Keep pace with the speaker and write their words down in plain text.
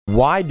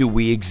Why do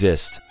we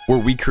exist? Were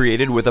we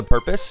created with a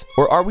purpose,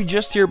 or are we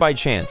just here by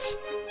chance?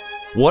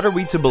 What are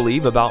we to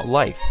believe about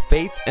life,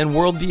 faith, and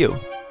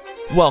worldview?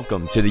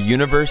 Welcome to The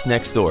Universe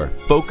Next Door,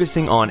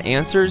 focusing on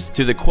answers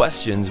to the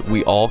questions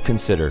we all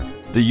consider.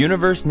 The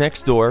Universe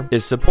Next Door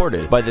is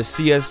supported by the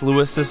C.S.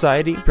 Lewis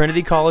Society,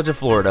 Trinity College of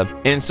Florida,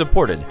 and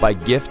supported by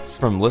gifts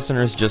from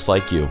listeners just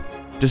like you.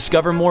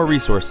 Discover more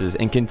resources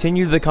and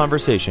continue the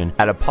conversation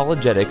at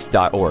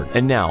apologetics.org.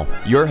 And now,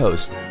 your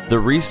host, the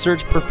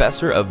research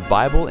professor of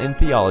Bible and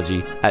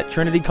theology at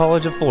Trinity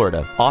College of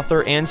Florida,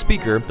 author and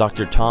speaker,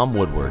 Dr. Tom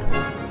Woodward.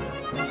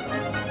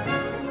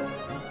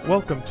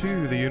 Welcome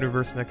to The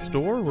Universe Next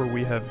Door, where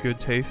we have good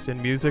taste in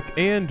music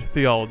and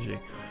theology.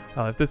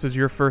 If this is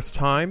your first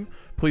time,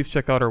 please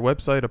check out our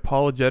website,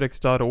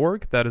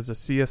 apologetics.org. That is the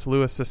C.S.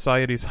 Lewis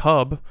Society's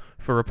hub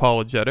for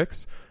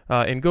apologetics.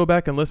 And go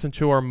back and listen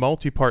to our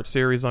multi-part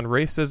series on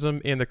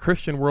racism and the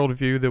Christian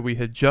worldview that we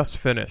had just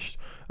finished.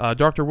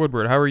 Dr.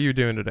 Woodward, how are you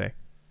doing today?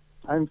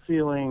 I'm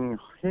feeling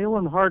hale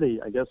and hearty,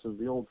 I guess is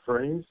the old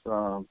phrase.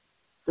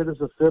 Fit as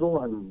a fiddle.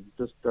 I'm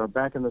just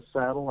back in the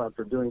saddle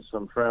after doing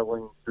some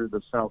traveling through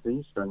the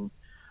Southeast, and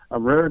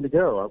I'm ready to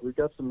go. We've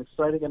got some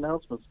exciting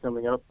announcements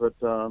coming up, but,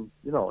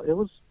 it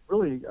was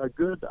really a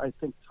good, I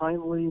think,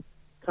 timely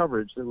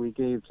coverage that we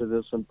gave to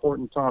this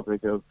important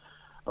topic of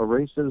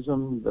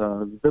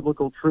racism,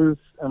 biblical truth,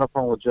 and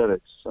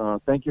apologetics.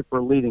 Thank you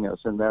for leading us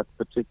in that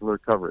particular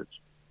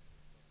coverage.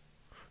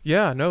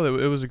 Yeah, no,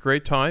 it was a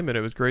great time, and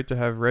it was great to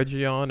have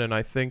Reggie on, and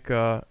I think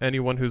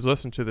anyone who's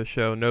listened to the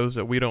show knows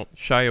that we don't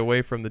shy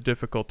away from the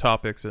difficult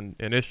topics and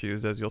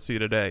issues, as you'll see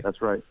today.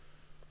 That's right.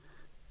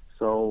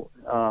 So,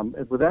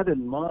 with that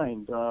in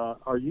mind,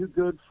 are you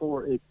good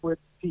for a quick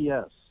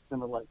PS,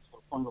 kind of like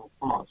some final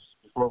thoughts,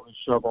 before we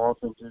shove off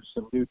into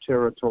some new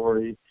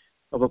territory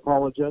of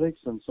apologetics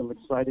and some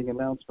exciting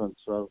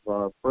announcements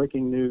of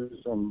breaking news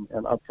and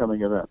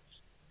upcoming events?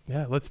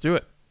 Yeah, let's do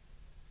it.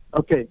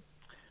 Okay.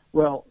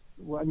 Well,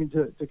 I mean,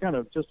 to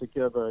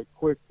give a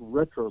quick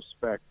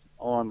retrospect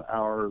on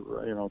our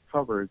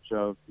coverage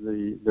of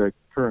the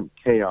current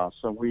chaos.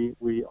 So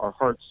our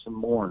hearts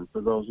mourn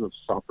for those who have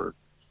suffered,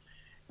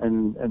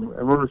 and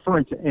we're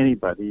referring to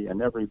anybody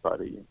and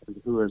everybody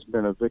who has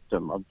been a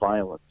victim of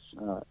violence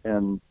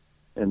and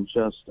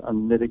just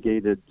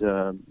unmitigated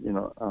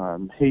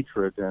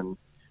hatred. And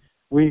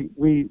we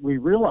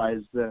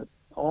realize that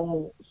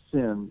all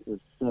sin is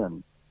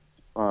sin.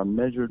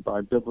 Measured by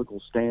biblical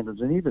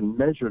standards and even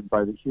measured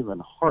by the human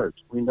heart.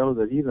 We know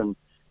that even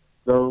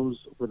those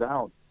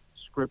without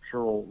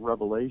scriptural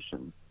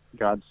revelation,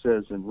 God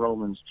says in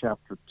Romans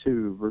chapter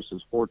 2,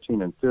 verses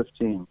 14 and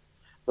 15,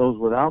 those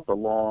without the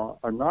law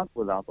are not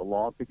without the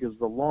law because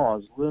the law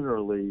is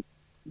literally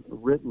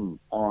written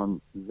on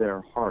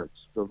their hearts,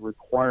 the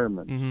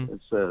requirements,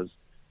 it says.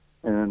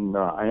 And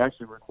I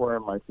actually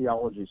require my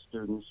theology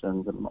students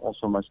and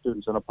also my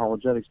students in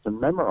apologetics to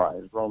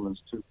memorize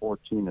Romans 2,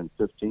 14 and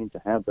 15,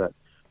 to have that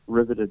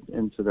riveted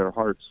into their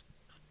hearts,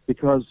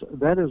 because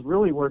that is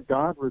really where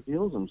God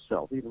reveals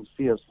himself. Even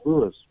C.S.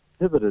 Lewis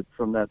pivoted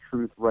from that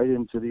truth right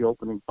into the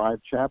opening 5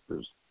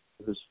 chapters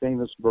of his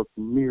famous book,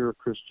 Mere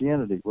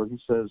Christianity, where he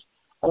says,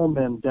 all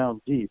men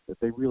down deep, if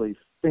they really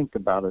think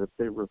about it, if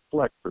they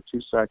reflect for 2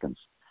 seconds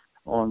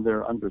on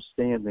their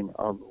understanding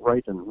of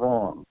right and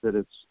wrong, that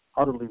it's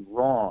utterly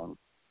wrong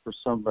for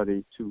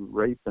somebody to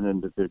rape an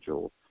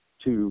individual,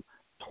 to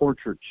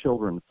torture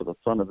children for the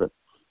fun of it.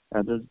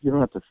 And you don't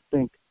have to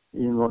think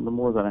no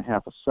more than a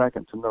half a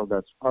second to know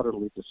that's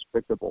utterly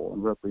despicable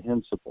and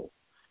reprehensible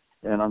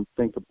and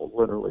unthinkable,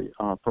 literally,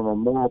 from a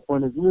moral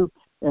point of view.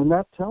 And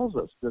that tells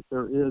us that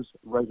there is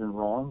right and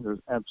wrong. There's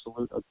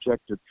absolute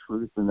objective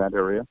truth in that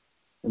area.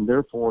 And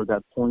therefore,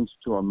 that points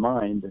to a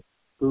mind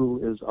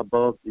who is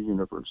above the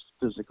universe.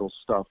 Physical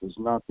stuff is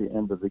not the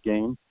end of the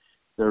game.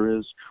 There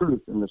is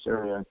truth in this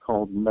area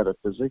called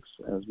metaphysics,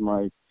 as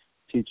my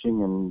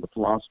teaching in the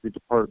philosophy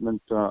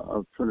department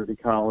of Trinity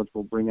College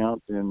will bring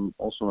out, and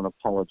also in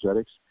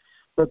apologetics.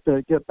 But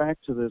to get back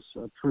to this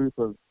truth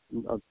of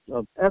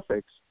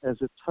ethics as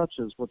it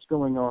touches what's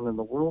going on in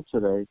the world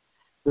today,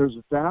 there's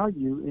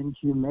value in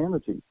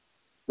humanity.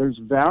 There's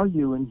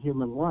value in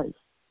human life,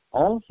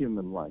 all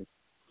human life.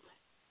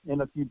 And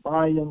if you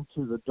buy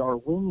into the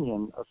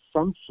Darwinian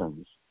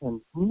assumptions, and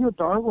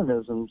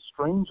neo-Darwinism,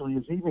 strangely,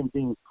 is even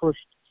being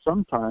pushed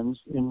sometimes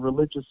in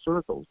religious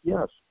circles.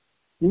 Yes,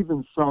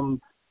 even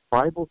some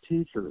Bible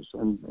teachers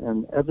and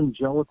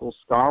evangelical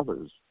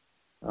scholars.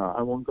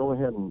 I won't go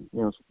ahead and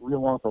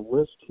reel off a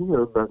list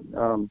here, but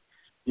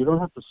you don't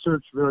have to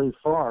search very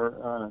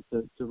far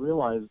to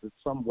realize that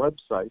some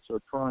websites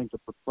are trying to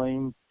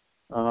proclaim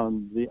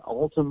the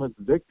ultimate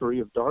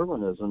victory of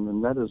Darwinism,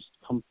 and that is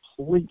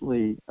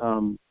completely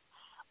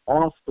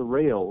off the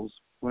rails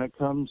when it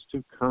comes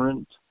to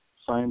current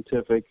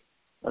scientific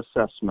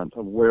assessment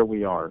of where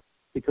we are.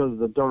 Because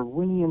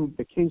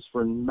the case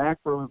for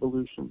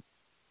macroevolution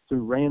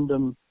through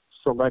random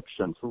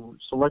selection, through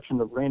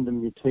selection of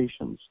random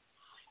mutations,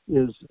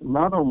 is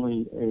not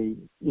only a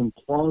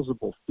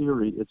implausible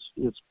theory,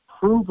 it's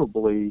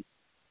provably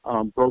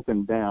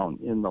broken down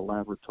in the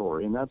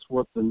laboratory. And that's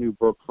what the new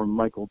book from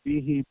Michael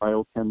Behe,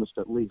 biochemist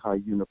at Lehigh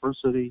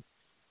University,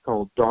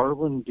 called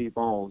Darwin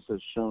Devolves,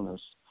 has shown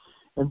us.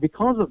 And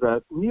because of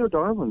that,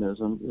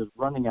 neo-Darwinism is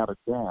running out of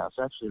gas.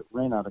 Actually, it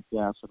ran out of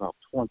gas about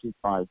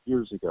 25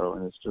 years ago,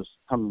 and it's just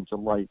coming to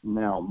light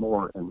now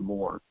more and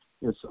more.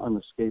 It's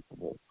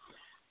unescapable.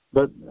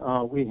 But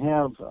we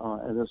have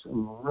this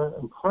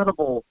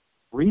incredible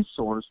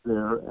resource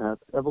there at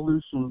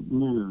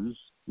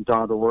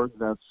evolutionnews.org.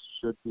 That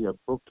should be a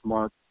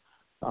bookmarked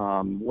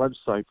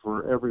website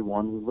for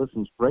everyone who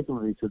listens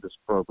regularly to this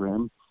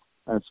program.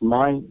 That's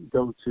my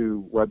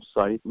go-to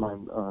website, my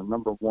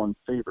number one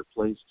favorite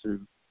place to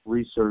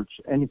research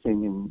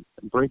anything in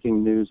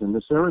breaking news in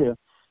this area,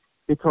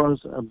 because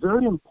a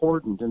very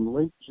important, in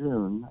late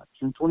June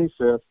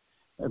 25th,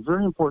 a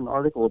very important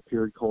article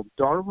appeared called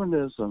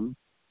Darwinism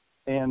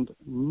and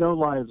No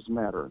Lives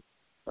Matter.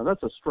 Now,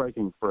 that's a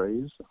striking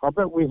phrase. I'll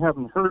bet we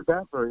haven't heard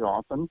that very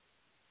often.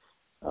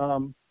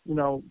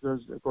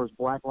 There's, of course,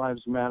 Black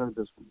Lives Matter,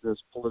 this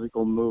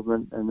political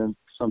movement, and then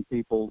some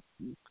people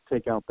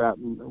take out that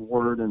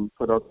word and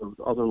put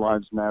other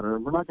lives matter.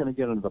 And we're not going to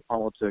get into the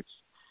politics,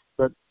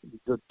 but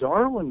the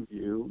Darwin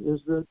view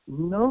is that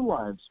no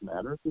lives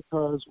matter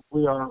because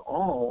we are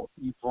all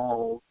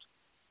evolved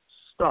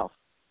stuff.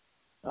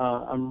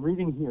 I'm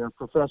reading here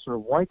Professor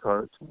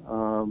Weikart,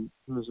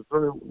 who is a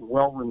very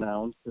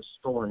well-renowned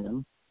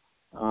historian.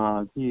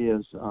 He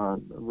is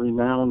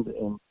renowned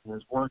in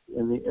his work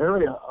in the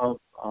area of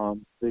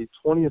the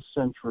 20th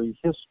century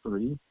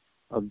history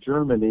of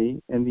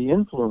Germany and the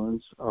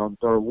influence of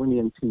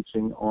Darwinian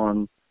teaching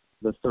on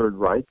the Third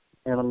Reich,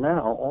 and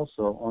now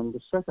also on the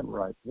Second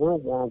Reich,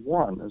 World War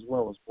I as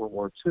well as World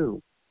War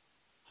II.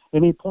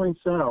 And he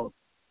points out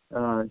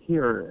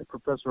here,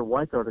 Professor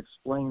Weikart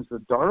explains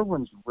that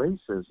Darwin's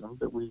racism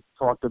that we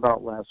talked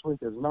about last week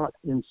is not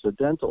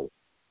incidental.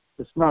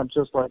 It's not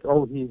just like,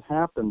 oh, he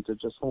happened to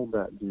just hold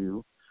that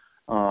view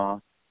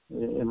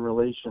in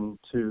relation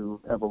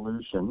to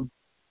evolution.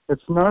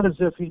 It's not as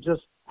if he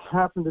just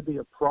happened to be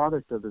a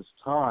product of his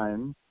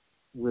time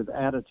with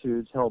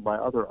attitudes held by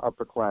other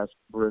upper-class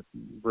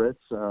Brits,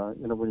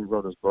 when he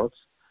wrote his books.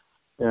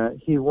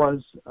 He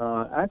was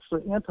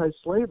actually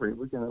anti-slavery.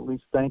 We can at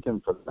least thank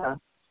him for that.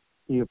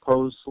 He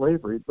opposed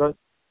slavery, but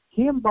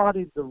he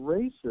embodied the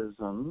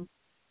racism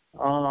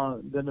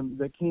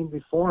that came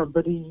before him,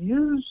 but he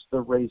used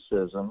the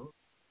racism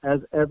as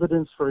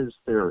evidence for his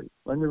theory.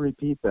 Let me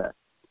repeat that.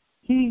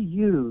 He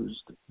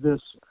used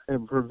this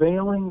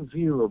prevailing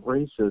view of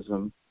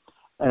racism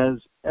as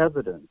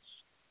evidence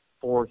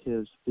for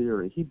his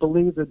theory. He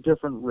believed that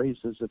different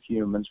races of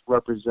humans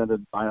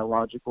represented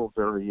biological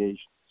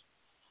variations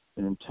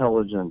in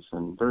intelligence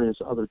and various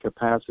other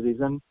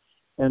capacities,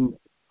 and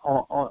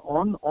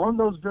on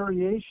those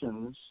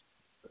variations,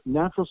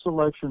 natural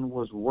selection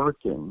was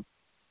working,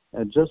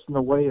 and just in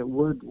the way it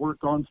would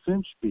work on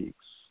finch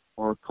beaks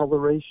or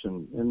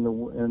coloration in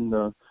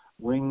the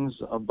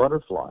wings of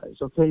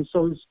butterflies. Okay,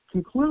 so his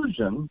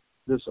conclusion,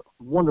 this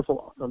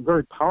wonderful,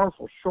 very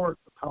powerful, short,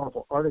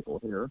 powerful article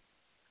here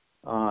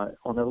on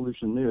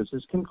Evolution News,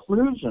 his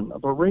conclusion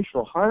of a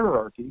racial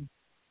hierarchy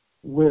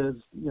with,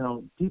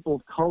 people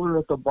of color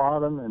at the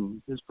bottom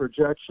and his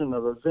projection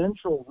of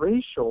eventual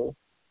racial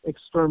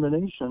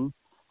extermination,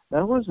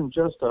 that wasn't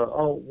just a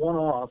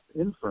one-off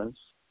inference.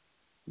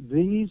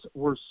 These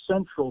were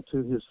central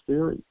to his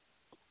theory.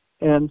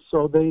 And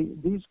so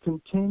these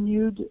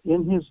continued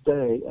in his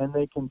day, and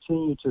they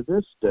continue to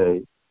this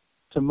day,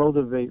 to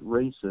motivate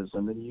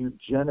racism and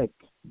eugenic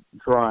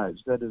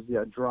drives. That is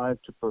the drive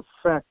to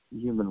perfect the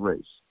human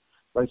race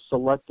by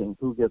selecting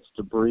who gets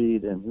to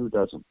breed and who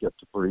doesn't get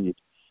to breed,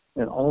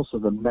 and also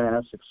the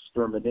mass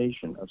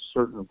extermination of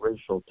certain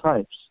racial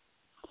types.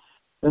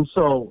 And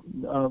so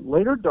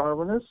later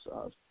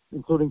Darwinists,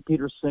 including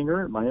Peter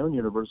Singer at my own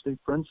university,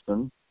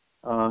 Princeton,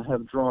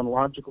 have drawn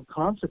logical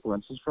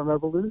consequences from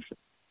evolution.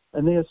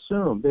 And they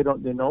assume,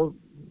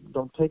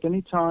 don't take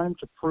any time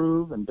to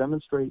prove and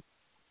demonstrate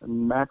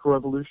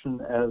macroevolution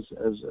as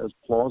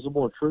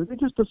plausible or true. They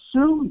just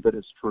assume that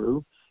it's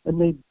true, and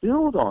they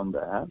build on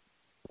that.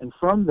 And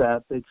from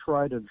that, they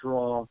try to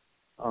draw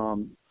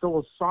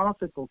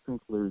philosophical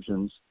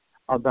conclusions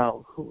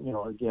about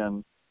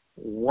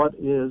what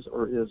is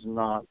or is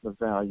not the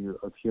value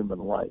of human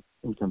life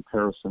in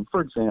comparison,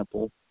 for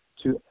example,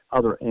 to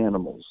other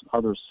animals,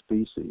 other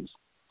species.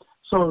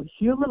 So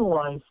human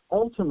life,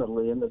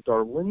 ultimately, in the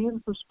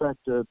Darwinian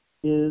perspective,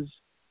 is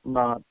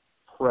not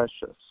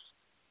precious,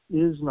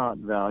 is not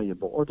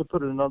valuable. Or to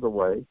put it another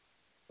way,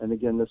 and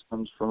again, this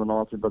comes from an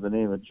author by the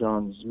name of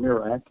John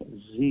Zmirak,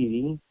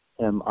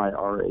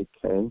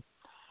 Z-M-I-R-A-K.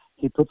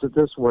 He puts it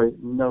this way: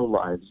 no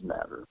lives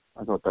matter.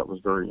 I thought that was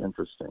very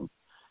interesting.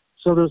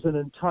 So there's an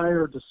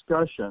entire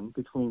discussion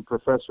between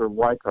Professor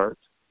Weikart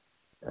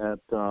at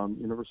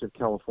University of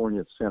California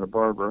at Santa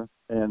Barbara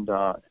and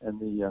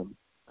the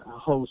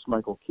host,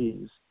 Michael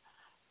Keyes,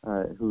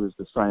 who is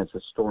the science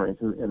historian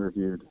who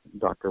interviewed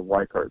Dr.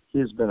 Weikart. He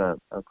has been,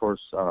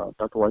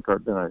 Dr.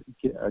 Weikart been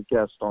a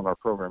guest on our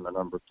program a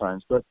number of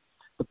times. But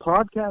the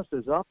podcast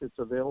is up. It's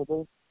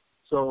available.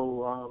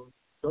 So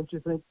don't you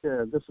think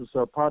this is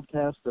a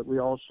podcast that we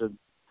all should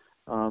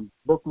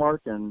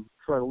bookmark and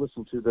try to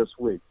listen to this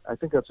week? I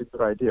think that's a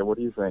good idea. What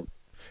do you think?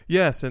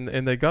 Yes,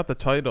 and they got the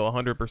title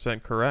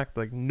 100% correct.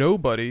 Like,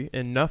 nobody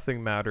and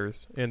nothing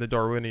matters in the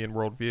Darwinian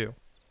worldview.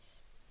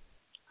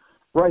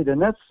 Right,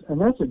 and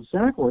that's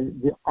exactly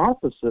the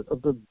opposite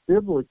of the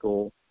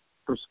biblical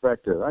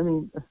perspective. I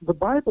mean, the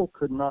Bible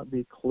could not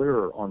be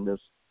clearer on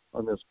this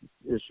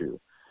issue.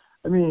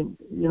 I mean,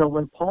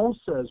 when Paul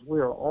says we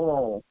are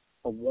all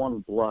of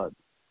one blood,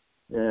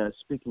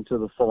 speaking to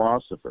the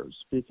philosophers,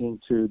 speaking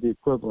to the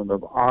equivalent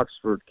of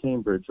Oxford,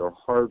 Cambridge, or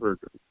Harvard,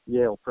 or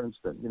Yale,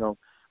 Princeton,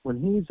 when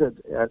he's at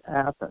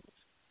Athens,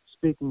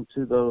 speaking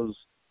to those,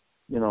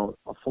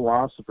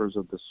 philosophers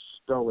of the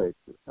Stoic,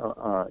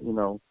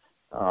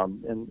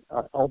 and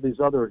all these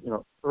other,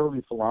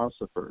 early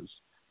philosophers,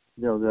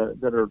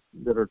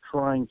 that are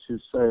trying to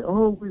say,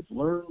 oh, we've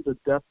learned the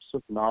depths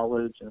of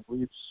knowledge and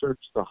we've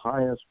searched the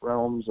highest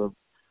realms of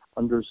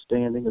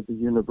understanding of the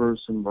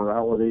universe and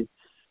morality.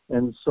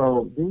 And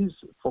so these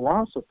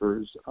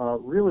philosophers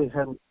really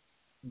hadn't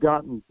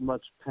gotten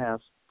much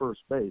past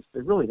first base.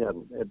 They really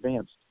hadn't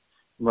advanced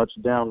much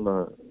down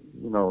the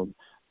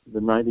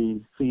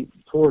 90 feet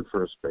toward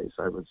first base,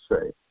 I would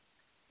say.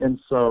 And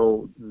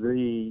so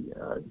the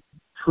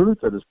truth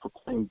that is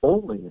proclaimed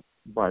boldly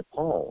by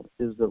Paul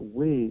is that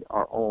we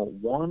are all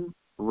one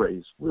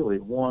race, really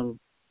one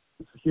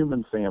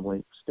human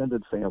family,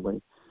 extended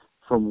family,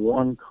 from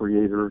one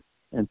creator,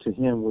 and to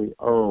him we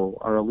owe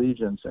our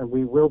allegiance, and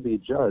we will be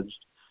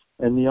judged.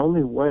 And the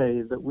only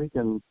way that we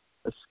can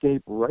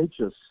escape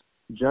righteous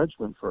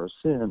judgment for our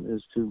sin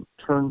is to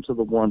turn to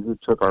the one who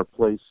took our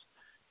place,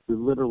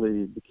 who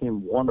literally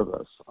became one of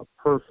us, a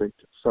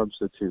perfect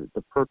substitute,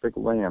 the perfect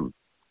Lamb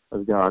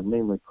of God,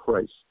 namely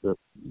Christ,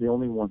 the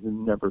only one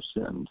who never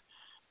sinned,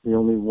 the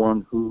only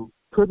one who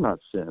could not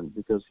sin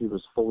because he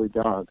was fully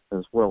God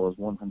as well as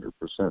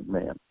 100%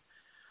 man.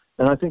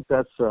 And I think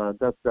that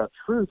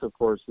truth, of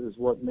course, is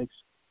what makes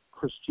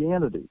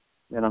Christianity,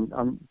 and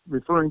I'm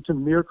referring to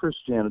mere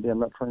Christianity. I'm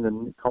not trying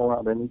to call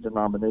out any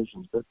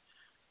denominations, but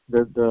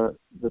the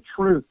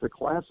truth, the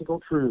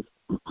classical truth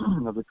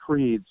of the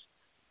creeds,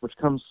 which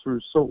comes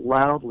through so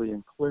loudly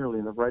and clearly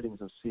in the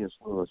writings of C.S.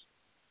 Lewis,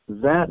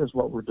 that is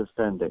what we're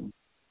defending,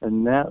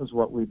 and that is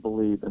what we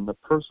believe in the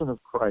person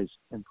of Christ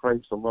and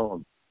Christ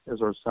alone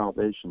as our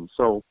salvation.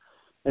 So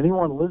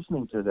anyone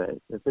listening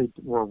today, if they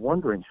were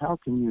wondering, how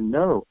can you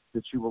know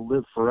that you will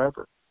live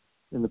forever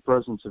in the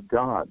presence of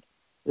God?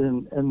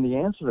 And the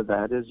answer to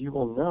that is you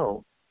will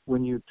know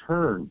when you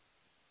turn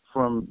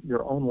from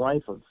your own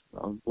life of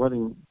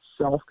letting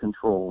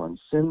self-control and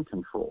sin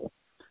control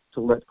to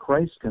let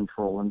Christ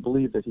control and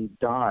believe that he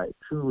died,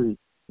 truly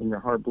in your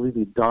heart, believe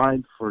he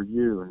died for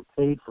you and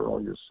paid for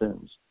all your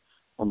sins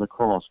on the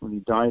cross when he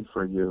died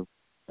for you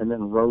and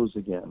then rose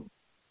again.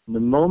 And the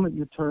moment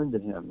you turn to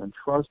him and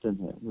trust in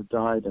him who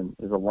died and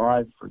is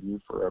alive for you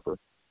forever,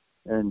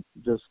 and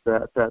just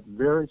that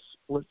very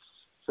split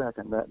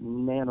second, that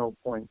nano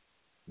point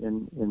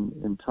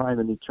in time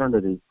and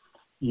eternity,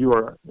 you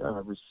are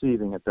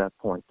receiving at that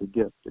point the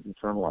gift of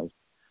eternal life.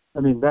 I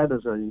mean, that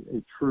is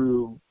a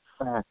true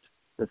fact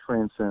that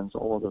transcends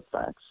all other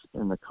facts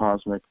in the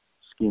cosmic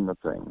scheme of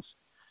things.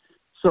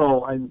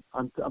 So I'm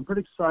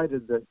pretty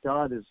excited that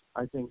God is,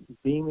 I think,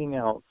 beaming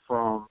out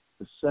from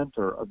the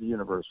center of the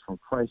universe, from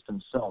Christ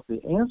himself,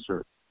 the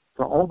answer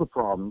to all the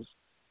problems,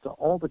 to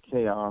all the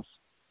chaos,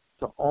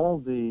 to all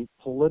the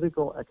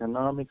political,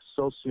 economic,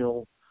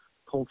 social,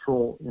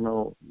 cultural,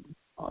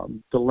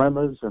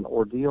 dilemmas and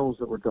ordeals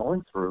that we're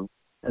going through.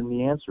 And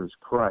the answer is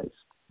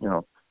Christ.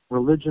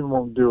 Religion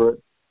won't do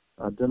it.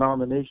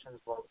 Denominations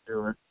won't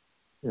do it.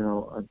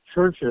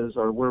 Churches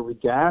are where we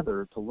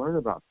gather to learn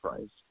about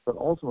Christ, but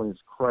ultimately it's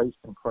Christ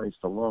and Christ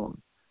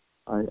alone.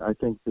 I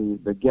think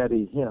the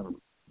Getty hymn,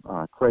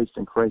 Christ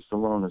and Christ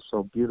alone, is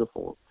so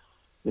beautiful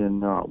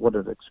in what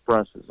it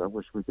expresses. I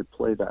wish we could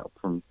play that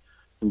from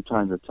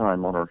time to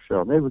time on our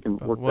show. Maybe we can work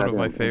that in. One of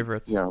my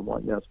favorites. Yeah,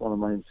 it's one of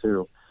mine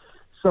too.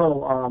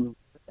 So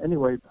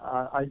anyway,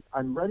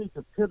 I'm ready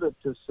to pivot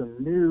to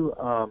some new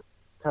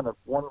kind of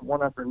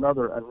one after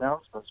another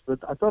announcements, but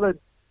I thought I'd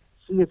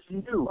see if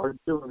you are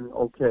doing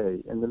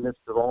okay in the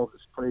midst of all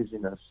this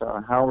craziness.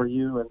 How are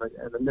you and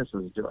the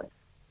missus doing?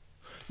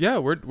 Yeah,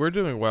 we're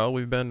doing well.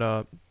 We've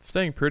been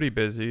staying pretty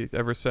busy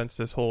ever since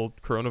this whole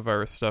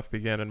coronavirus stuff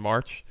began in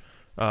March.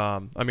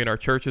 Our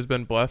church has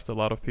been blessed. A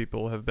lot of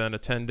people have been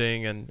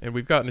attending, and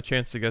we've gotten a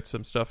chance to get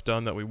some stuff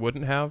done that we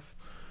wouldn't have.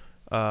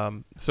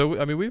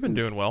 We've been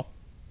doing well.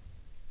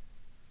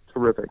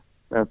 Terrific.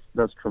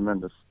 That's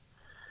tremendous.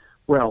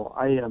 Well,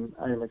 I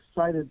am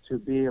excited to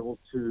be able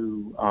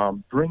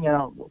to bring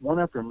out one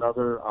after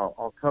another.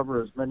 I'll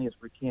cover as many as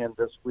we can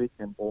this week,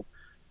 and we'll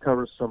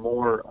cover some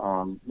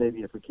more,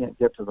 maybe if we can't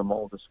get to them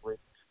all this week,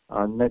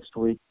 next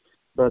week.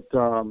 But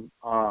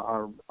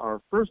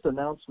our first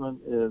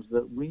announcement is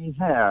that we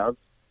have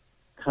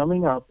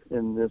coming up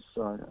in this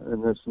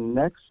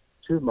next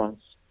 2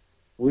 months,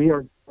 we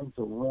are going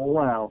to roll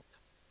out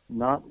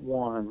not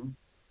one,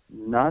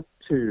 not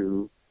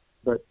two,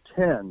 but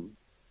 10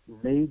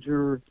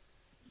 major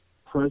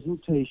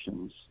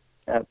presentations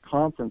at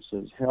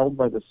conferences held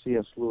by the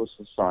C.S. Lewis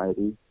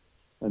Society,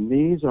 and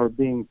these are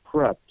being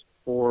prepped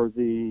for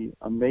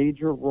a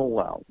major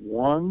rollout.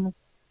 One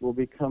will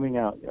be coming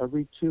out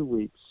every 2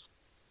 weeks,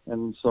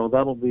 and so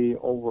that'll be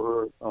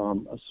over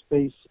a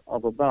space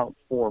of about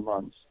 4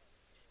 months.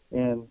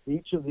 And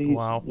each of these,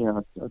 Wow.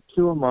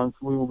 2 a month,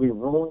 we will be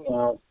rolling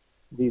out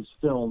these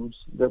films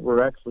that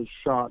were actually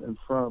shot in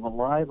front of a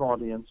live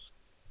audience,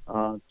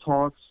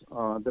 talks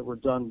that were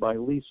done by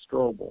Lee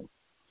Strobel,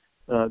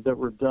 that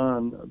were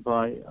done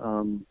by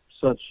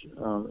such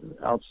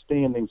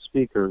outstanding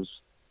speakers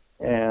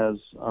as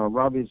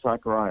Ravi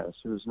Zacharias,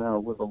 who is now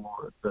with the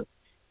Lord, but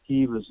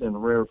he was in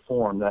rare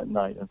form that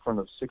night in front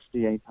of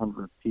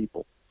 6,800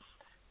 people.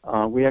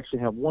 We actually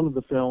have one of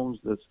the films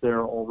that's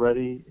there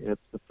already.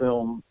 It's the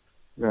film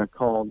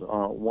called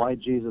Why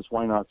Jesus,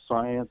 Why Not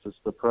Science? It's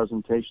the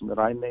presentation that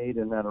I made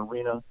in that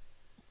arena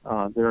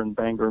there in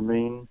Bangor,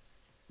 Maine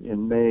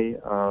in May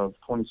of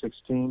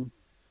 2016.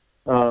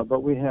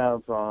 But we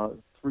have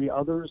 3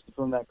 others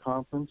from that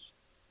conference.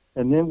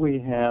 And then we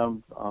have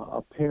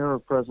a pair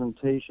of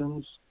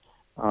presentations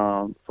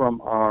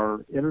from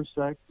our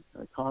Intersect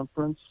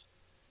conference.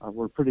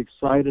 We're pretty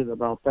excited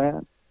about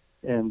that.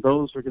 And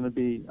those are going to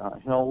be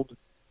held,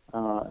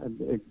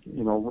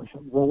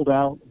 rolled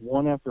out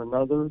one after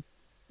another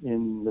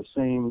in the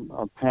same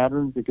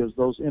pattern, because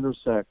those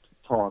Intersect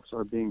talks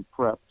are being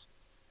prepped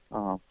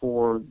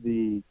for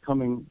the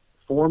coming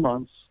 4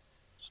 months,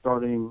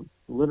 starting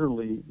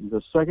literally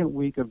the second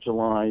week of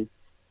July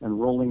and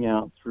rolling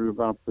out through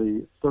about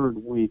the third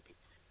week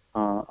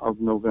of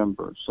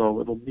November.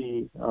 So it'll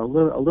be a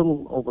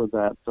little over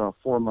that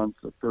 4 month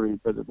period,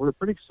 but we're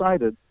pretty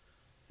excited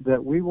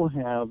that we will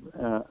have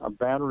a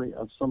battery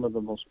of some of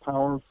the most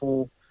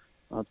powerful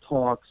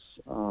talks,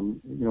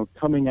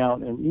 coming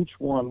out, and each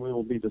one we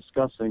will be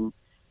discussing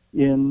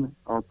in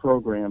our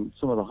program,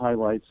 some of the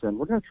highlights, and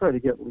we're going to try to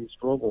get Lee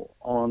Strobel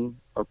on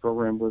our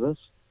program with us.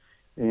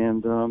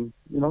 And, some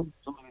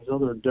of these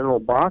other, Darrell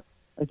Bock,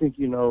 I think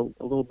you know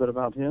a little bit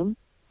about him.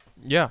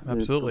 Yeah,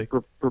 absolutely.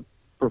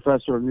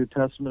 Professor of New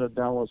Testament at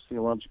Dallas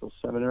Theological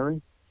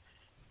Seminary.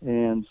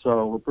 And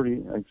so we're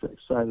pretty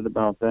excited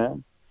about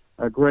that.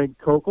 Greg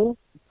Kokel,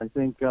 I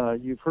think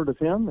you've heard of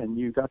him, and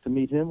you got to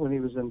meet him when he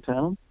was in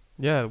town.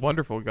 Yeah,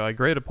 wonderful guy.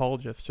 Great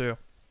apologist, too.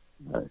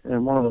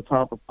 And one of the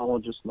top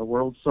apologists in the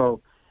world.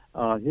 So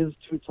his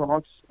 2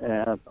 talks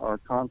at our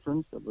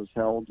conference that was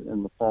held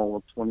in the fall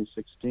of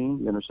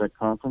 2016, the Intersect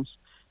Conference,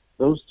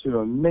 those 2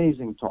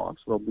 amazing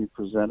talks will be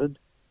presented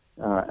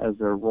as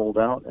they're rolled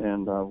out,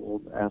 and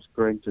we'll ask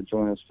Greg to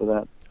join us for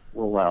that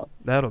rollout.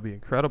 That'll be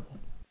incredible.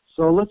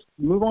 So let's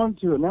move on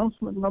to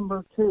announcement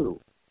number 2.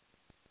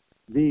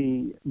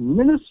 The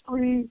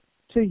Ministry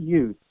to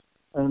Youth,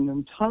 an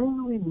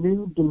entirely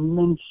new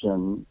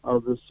dimension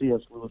of the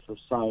C.S. Lewis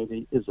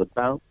Society, is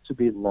about to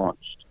be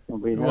launched.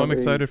 And I'm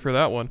excited for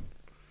that one.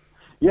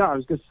 Yeah, I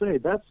was going to say,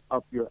 that's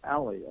up your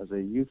alley as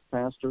a youth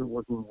pastor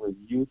working with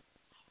youth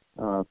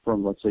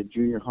from, let's say,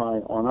 junior high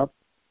on up.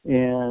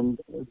 And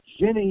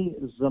Jenny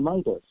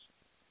Zamaitis.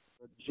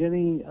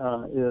 Jenny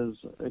is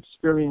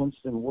experienced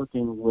in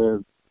working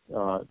with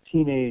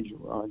teenage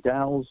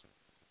gals.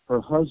 Her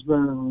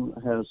husband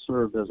has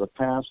served as a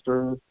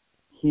pastor.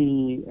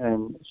 He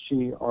and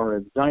she are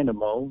at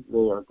Dynamo. They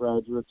are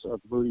graduates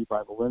of Moody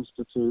Bible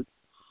Institute,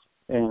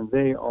 and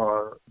they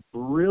are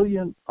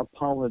brilliant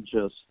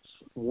apologists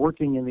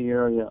working in the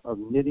area of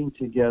knitting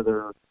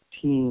together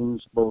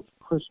teens, both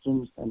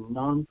Christians and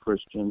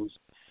non-Christians,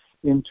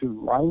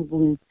 into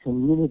lively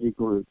community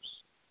groups.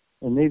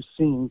 And they've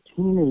seen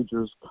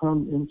teenagers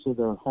come into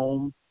their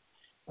home.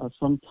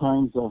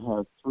 Sometimes they'll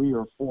have 3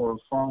 or 4 or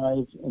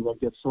 5, and they'll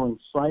get so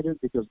excited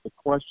because the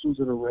questions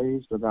that are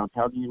raised about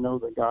how do you know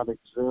that God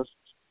exists,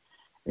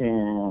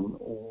 and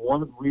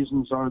what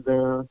reasons are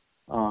there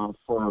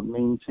for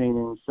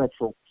maintaining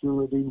sexual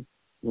purity,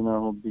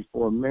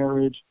 before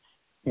marriage,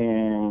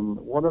 and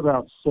what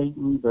about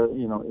Satan?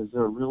 Is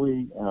there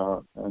really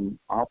an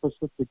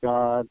opposite to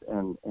God,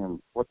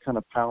 and what kind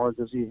of power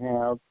does he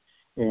have?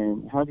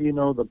 And how do you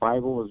know the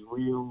Bible is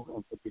real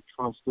and to be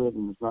trusted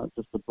and is not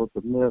just a book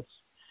of myths?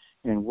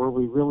 And were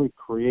we really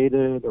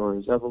created, or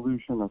is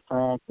evolution a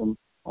fact? And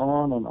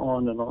on and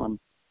on and on.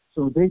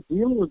 So they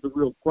deal with the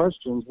real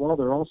questions while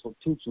they're also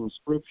teaching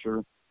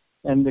Scripture.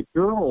 And the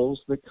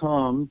girls that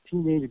come,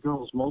 teenage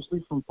girls,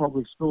 mostly from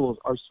public schools,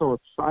 are so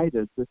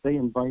excited that they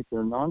invite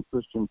their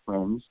non-Christian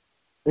friends.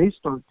 They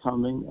start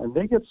coming, and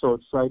they get so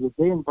excited,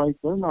 they invite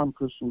their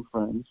non-Christian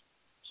friends.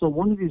 So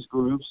one of these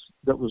groups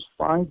that was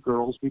 5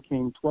 girls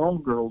became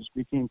 12 girls,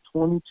 became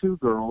 22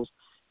 girls,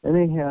 and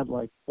they had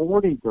like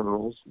 40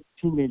 girls,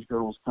 teenage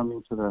girls,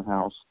 coming to their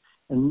house,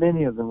 and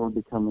many of them were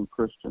becoming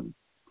Christian.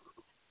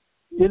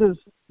 It is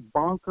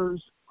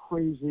bonkers,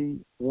 crazy,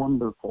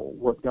 wonderful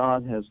what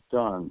God has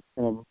done,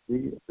 and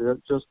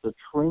just the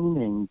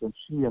training that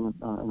she and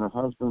her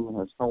husband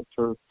has helped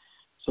her.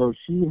 So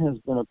she has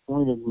been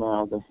appointed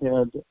now the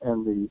head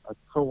and the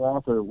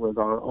co-author with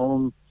our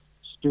own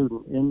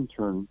student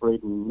intern,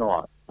 Braden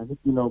Knott. I think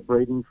you know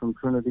Braden from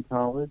Trinity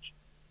College.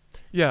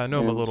 Yeah, I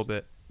know him a And little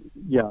bit.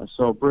 yeah,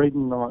 so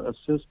Braden,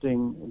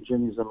 assisting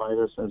Ginny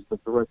Zamitis as the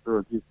director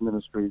of youth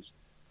ministries,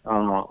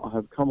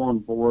 have come on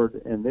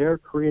board, and they're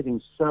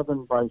creating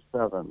 7 by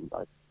 7.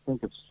 I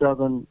think it's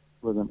 7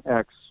 with an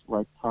X,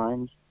 like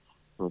times,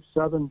 so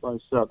 7 by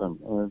 7,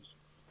 and it's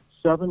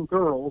 7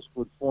 girls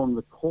would form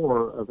the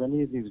core of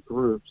any of these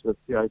groups. That's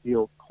the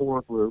ideal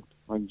core group,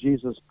 like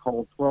Jesus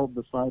called 12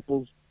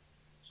 disciples.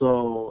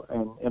 So,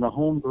 and in a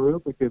home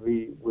group, it could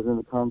be within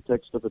the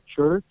context of a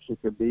church. It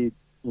could be,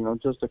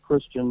 just a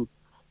Christian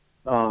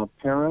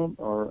parent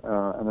or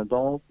an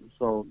adult.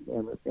 So,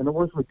 and it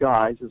works with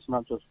guys. It's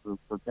not just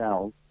for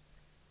gals.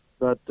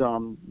 But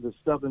the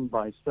 7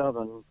 by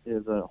 7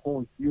 is a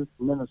whole youth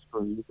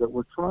ministry that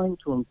we're trying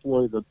to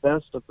employ the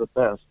best of the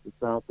best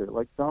that's out there,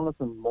 like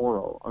Jonathan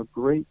Morrow, a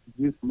great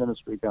youth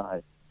ministry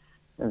guy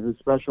who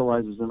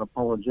specializes in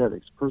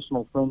apologetics.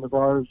 Personal friend of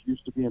ours,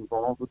 used to be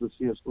involved with the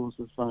C.S. Lewis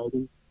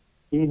Society.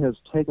 He has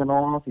taken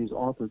off. He's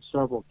authored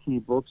several key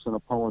books in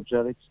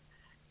apologetics.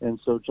 And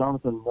so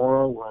Jonathan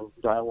Morrow, we're in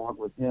dialogue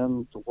with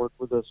him to work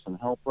with us and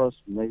help us.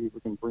 Maybe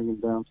we can bring him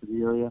down to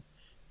the area.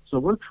 So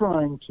we're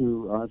trying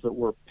to, as it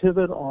were,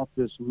 pivot off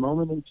this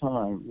moment in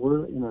time.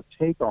 We're in a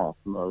takeoff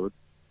mode,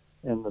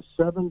 and the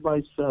 7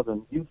 by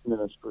 7 youth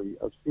ministry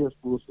of C.S.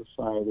 Lewis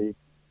Society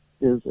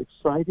is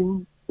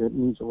exciting. It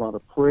needs a lot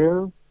of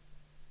prayer.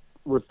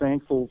 We're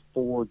thankful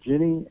for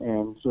Ginny,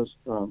 and just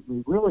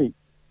we really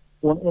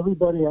want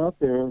everybody out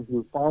there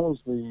who follows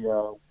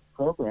the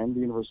program, The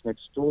Universe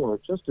Next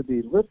Door, just to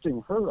be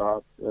lifting her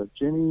up.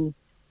 Ginny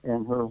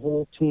and her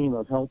whole team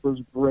of helpers.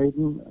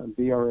 Braden,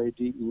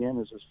 B-R-A-D-E-N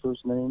is his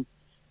first name,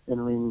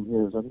 entering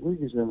his, I believe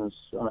he's in his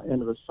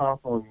end of his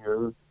sophomore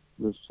year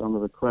with some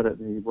of the credit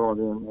that he brought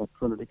in at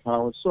Trinity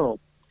College. So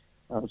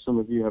some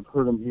of you have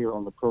heard him here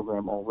on the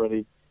program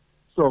already.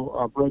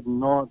 So Braden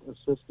Knott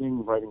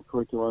assisting, writing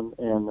curriculum,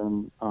 and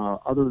then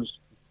others,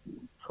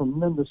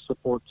 tremendous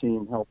support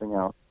team helping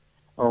out.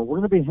 We're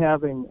going to be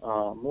having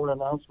more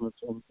announcements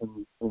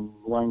in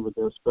line with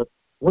this, but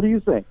what do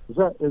you think? Is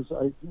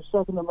you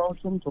second the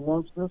motion to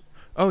launch this?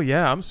 Oh,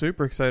 yeah, I'm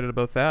super excited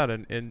about that.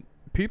 And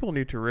people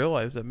need to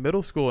realize that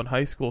middle school and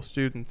high school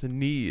students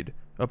need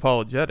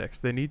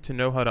apologetics. They need to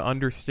know how to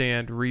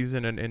understand,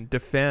 reason, and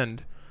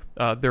defend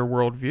their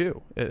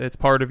worldview. It's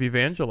part of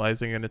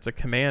evangelizing, and it's a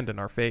command in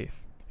our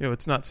faith.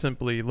 It's not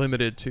simply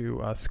limited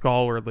to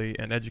scholarly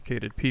and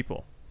educated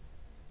people.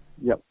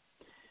 Yep.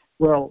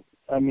 Well,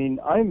 I mean,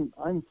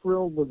 I'm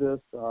thrilled with this.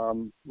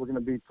 We're going to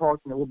be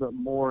talking a little bit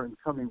more in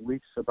coming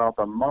weeks about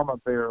the Mama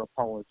Bear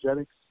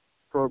Apologetics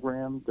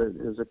program that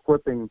is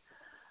equipping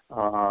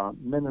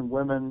men and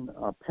women,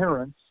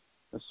 parents,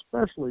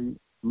 especially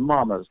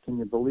mamas. Can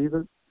you believe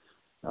it?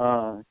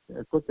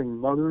 Equipping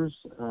mothers,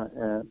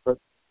 but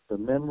the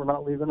men were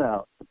not leaving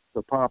out.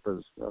 The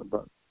papas,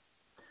 but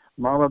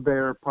Mama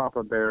Bear,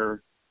 Papa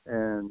Bear,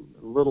 and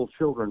little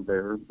children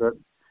bear. But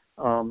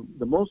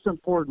the most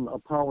important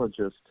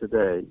apologists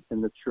today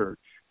in the church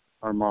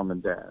are mom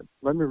and dad.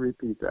 Let me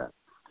repeat that.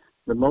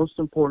 The most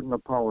important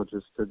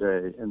apologists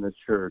today in the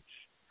church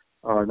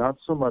are not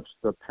so much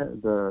the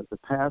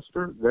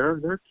pastor,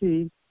 they're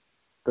key,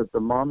 but the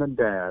mom and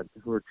dad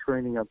who are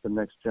training up the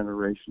next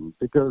generation.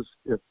 Because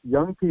if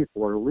young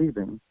people are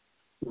leaving,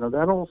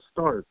 that all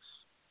starts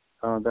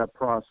that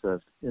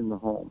process in the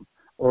home.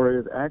 Or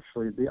it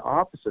actually the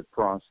opposite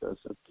process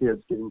of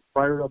kids getting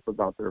fired up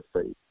about their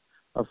faith,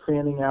 of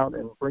fanning out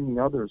and bringing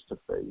others to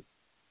faith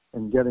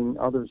and getting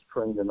others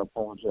trained in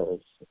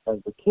apologetics as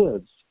the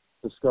kids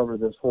discover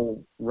this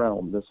whole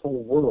realm, this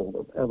whole world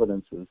of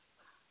evidences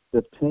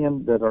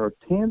that are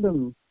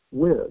tandem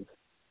with,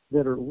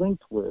 that are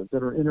linked with,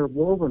 that are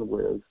interwoven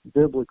with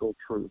biblical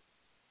truth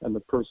and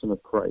the person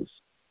of Christ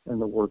and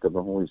the work of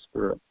the Holy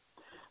Spirit.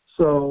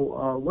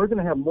 So we're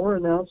going to have more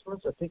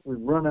announcements. I think we've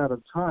run out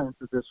of time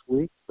for this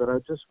week, but I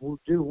just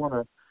do want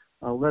to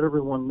let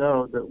everyone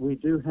know that we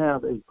do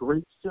have a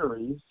great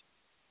series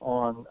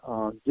on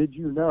Did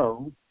You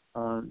Know?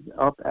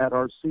 Up at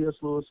our C.S.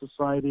 Lewis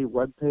Society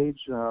webpage.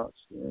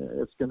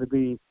 It's going to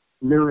be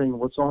mirroring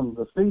what's on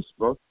the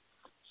Facebook.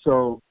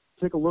 So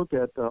take a look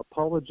at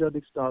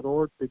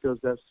apologetics.org, because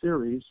that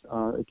series,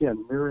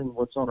 again, mirroring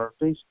what's on our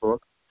Facebook,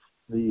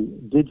 the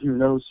Did You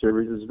Know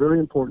series, is very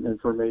important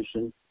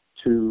information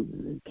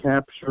to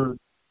capture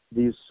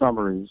these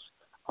summaries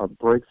of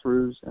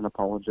breakthroughs in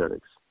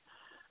apologetics.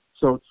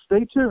 So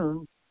stay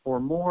tuned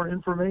for more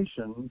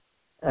information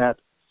at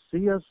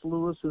C.S.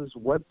 Lewis's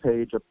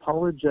webpage,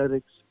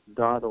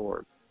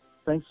 apologetics.org.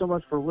 Thanks so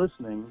much for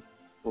listening.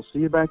 We'll see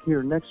you back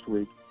here next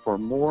week for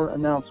more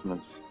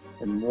announcements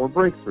and more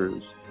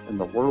breakthroughs in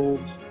the world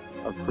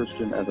of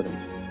Christian evidence.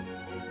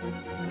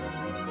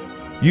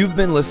 You've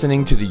been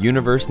listening to The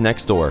Universe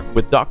Next Door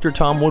with Dr.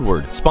 Tom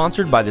Woodward,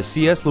 sponsored by the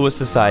C.S. Lewis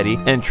Society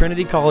and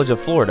Trinity College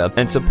of Florida,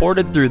 and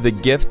supported through the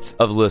gifts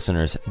of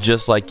listeners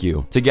just like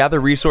you. To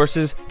gather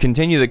resources,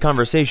 continue the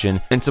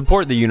conversation, and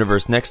support The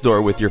Universe Next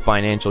Door with your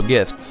financial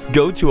gifts,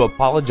 go to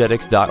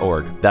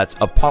apologetics.org. That's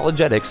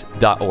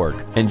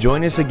apologetics.org. And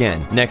join us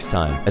again next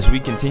time as we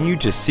continue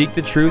to seek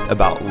the truth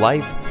about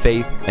life,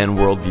 faith, and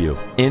worldview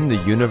in The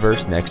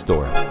Universe Next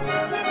Door.